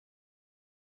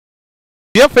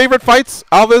you have favorite fights,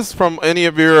 Alves, from any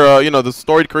of your, the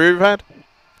storied career you've had?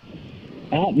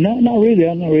 No, not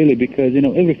really, because,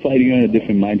 every fight you're in a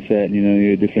different mindset,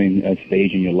 you're at a different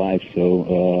stage in your life.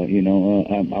 So,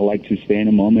 I like to stay in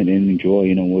the moment and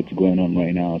enjoy, what's going on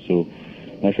right now. So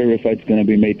my favorite fight's going to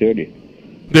be May 30th.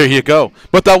 There you go.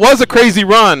 But that was a crazy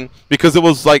run because it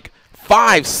was like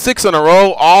 5, 6 in a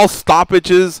row, all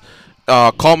stoppages,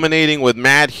 culminating with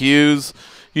Matt Hughes.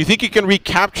 You think you can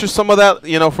recapture some of that,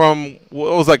 from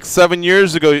what was like 7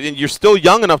 years ago? And you're still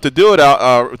young enough to do it,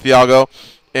 Thiago.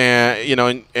 And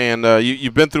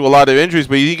you've been through a lot of injuries,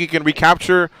 but you think you can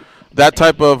recapture that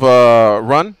type of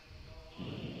run?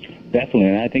 Definitely,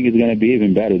 and I think it's going to be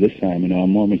even better this time. I'm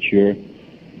more mature.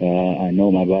 I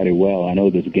know my body well. I know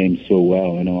this game so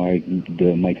well.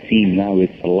 My team now is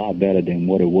a lot better than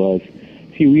what it was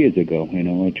a few years ago.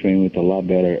 I train with a lot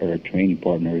better training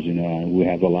partners. We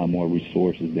have a lot more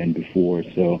resources than before.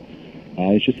 So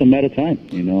it's just a matter of time.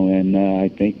 And I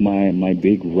think my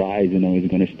big rise, is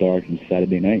going to start on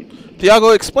Saturday night.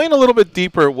 Thiago, explain a little bit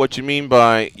deeper what you mean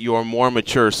by you're more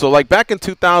mature. So, like back in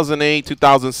 2008,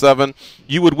 2007,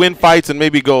 you would win fights and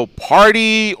maybe go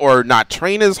party or not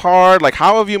train as hard. Like,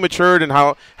 how have you matured and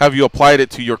how have you applied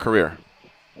it to your career?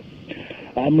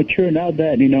 I'm mature now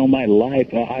that, my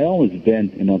life, I always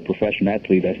been, a professional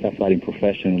athlete. I started fighting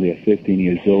professionally at 15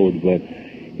 years old, but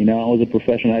I was a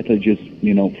professional athlete just,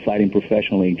 fighting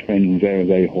professionally and training very,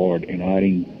 very hard. I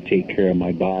didn't take care of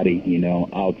my body,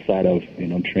 outside of,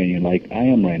 training like I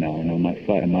am right now.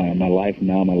 My life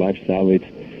now, my lifestyle, it's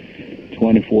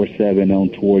 24/7 on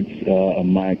towards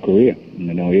my career.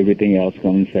 Everything else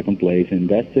comes in second place. And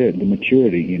that's the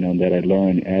maturity, that I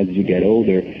learned as you get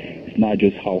older. It's not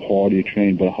just how hard you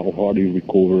train, but how hard you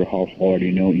recover, how hard,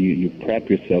 you prep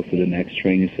yourself for the next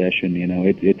training session.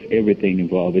 It's everything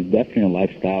involved. It's definitely a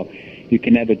lifestyle. You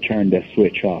can never turn that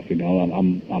switch off.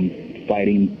 I'm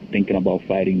fighting, thinking about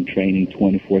fighting, training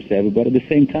 24/7. But at the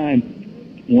same time,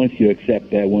 once you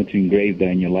accept that, once you engrave that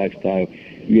in your lifestyle,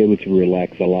 you're able to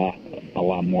relax a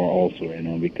lot more also,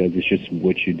 because it's just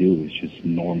what you do. It's just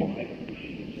normal.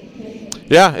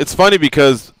 Yeah, it's funny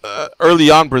because early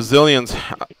on Brazilians,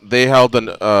 they held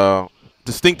a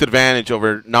distinct advantage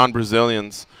over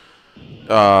non-Brazilians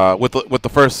with the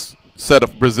first set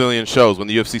of Brazilian shows when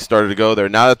the UFC started to go there.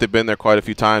 Now that they've been there quite a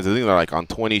few times, I think they're like on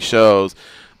 20 shows.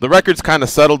 The record's kind of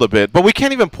settled a bit, but we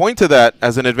can't even point to that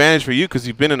as an advantage for you because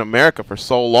you've been in America for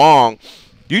so long.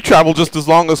 You traveled just as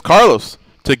long as Carlos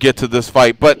to get to this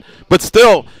fight, but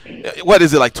still, what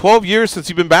is it, like 12 years since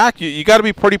you've been back? You got to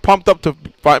be pretty pumped up to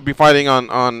be fighting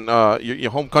on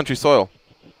your home country soil.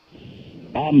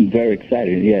 I'm very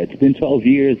excited. Yeah, it's been 12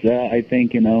 years. I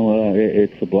think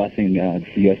it's a blessing. The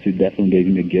UFC definitely gave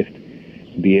me a gift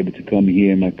to be able to come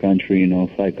here in my country.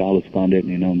 Fight Carlos Condit.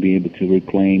 Be able to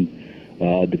reclaim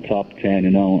the top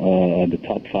 10. The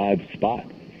top 5 spot.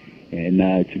 And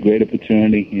it's a great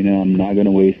opportunity. I'm not going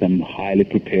to waste. I'm highly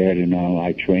prepared.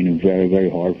 I train very, very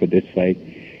hard for this fight.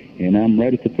 And I'm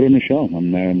ready to put in a show.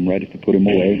 I'm ready to put him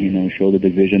away, show the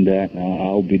division that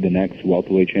I'll be the next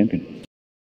welterweight champion.